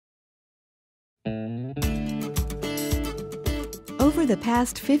Over the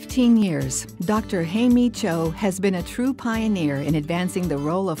past 15 years, Dr. Hae Mi Choe has been a true pioneer in advancing the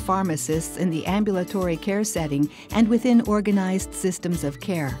role of pharmacists in the ambulatory care setting and within organized systems of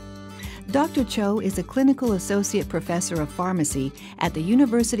care. Dr. Choe is a clinical associate professor of pharmacy at the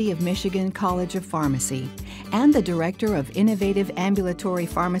University of Michigan College of Pharmacy and the director of innovative ambulatory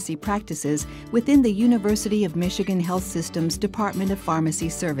pharmacy practices within the University of Michigan Health System's Department of Pharmacy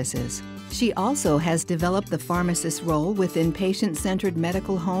Services. She also has developed the pharmacist role within patient-centered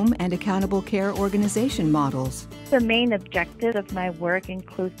medical home and accountable care organization models. The main objective of my work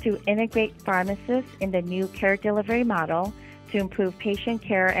includes to integrate pharmacists in the new care delivery model to improve patient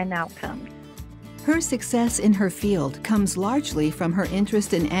care and outcomes. Her success in her field comes largely from her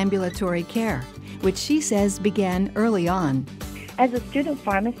interest in ambulatory care, which she says began early on. As a student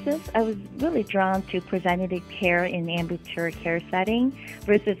pharmacist, I was really drawn to preventative care in the ambulatory care setting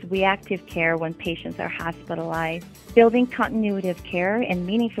versus reactive care when patients are hospitalized. Building continuity of care and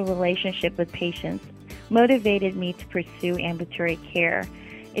meaningful relationship with patients motivated me to pursue ambulatory care.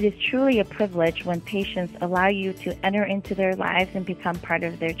 It is truly a privilege when patients allow you to enter into their lives and become part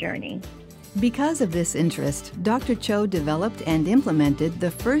of their journey. Because of this interest, Dr. Choe developed and implemented the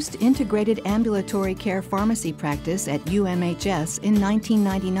first integrated ambulatory care pharmacy practice at UMHS in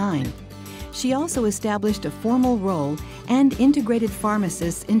 1999. She also established a formal role and integrated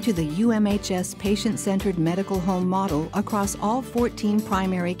pharmacists into the UMHS patient-centered medical home model across all 14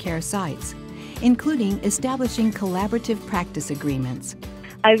 primary care sites, including establishing collaborative practice agreements.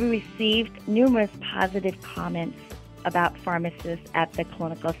 I've received numerous positive comments about pharmacists at the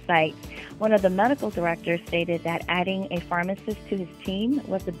clinical site. One of the medical directors stated that adding a pharmacist to his team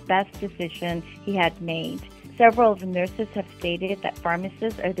was the best decision he had made. Several of the nurses have stated that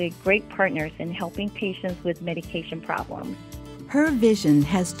pharmacists are the great partners in helping patients with medication problems. Her vision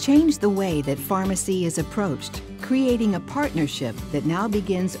has changed the way that pharmacy is approached, creating a partnership that now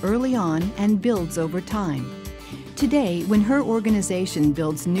begins early on and builds over time. Today, when her organization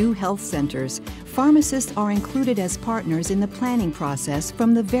builds new health centers, pharmacists are included as partners in the planning process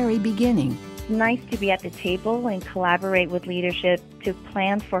from the very beginning. It's nice to be at the table and collaborate with leadership to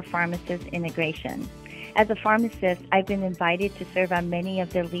plan for pharmacist integration. As a pharmacist, I've been invited to serve on many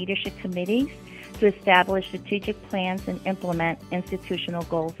of the leadership committees to establish strategic plans and implement institutional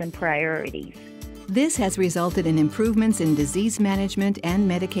goals and priorities. This has resulted in improvements in disease management and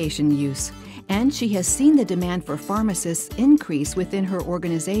medication use, and she has seen the demand for pharmacists increase within her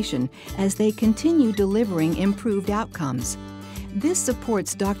organization as they continue delivering improved outcomes. This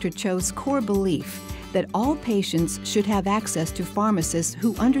supports Dr. Choe's core belief that all patients should have access to pharmacists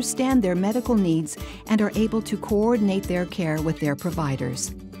who understand their medical needs and are able to coordinate their care with their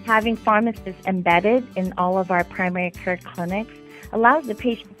providers. Having pharmacists embedded in all of our primary care clinics allows the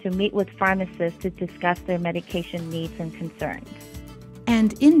patient to meet with pharmacists to discuss their medication needs and concerns.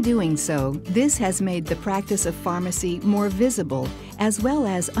 And in doing so, this has made the practice of pharmacy more visible, as well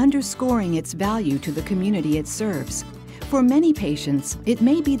as underscoring its value to the community it serves. For many patients, it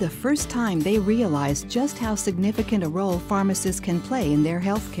may be the first time they realize just how significant a role pharmacists can play in their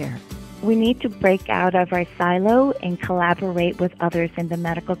health care. We need to break out of our silo and collaborate with others in the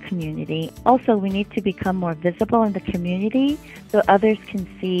medical community. Also, we need to become more visible in the community so others can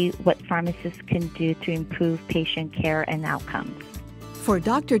see what pharmacists can do to improve patient care and outcomes. For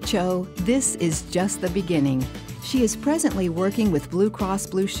Dr. Choe, this is just the beginning. She is presently working with Blue Cross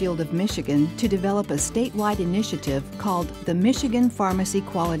Blue Shield of Michigan to develop a statewide initiative called the Michigan Pharmacy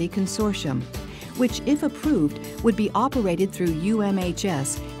Quality Consortium, which, if approved, would be operated through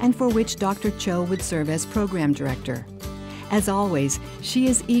UMHS and for which Dr. Choe would serve as program director. As always, she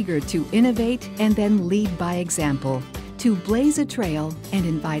is eager to innovate and then lead by example, to blaze a trail and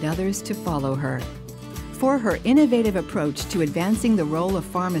invite others to follow her. For her innovative approach to advancing the role of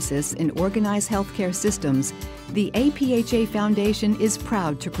pharmacists in organized healthcare systems, the APHA Foundation is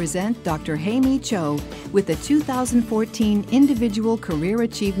proud to present Dr. Hae Mi Choe with the 2014 Individual Career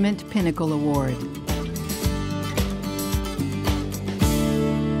Achievement Pinnacle Award.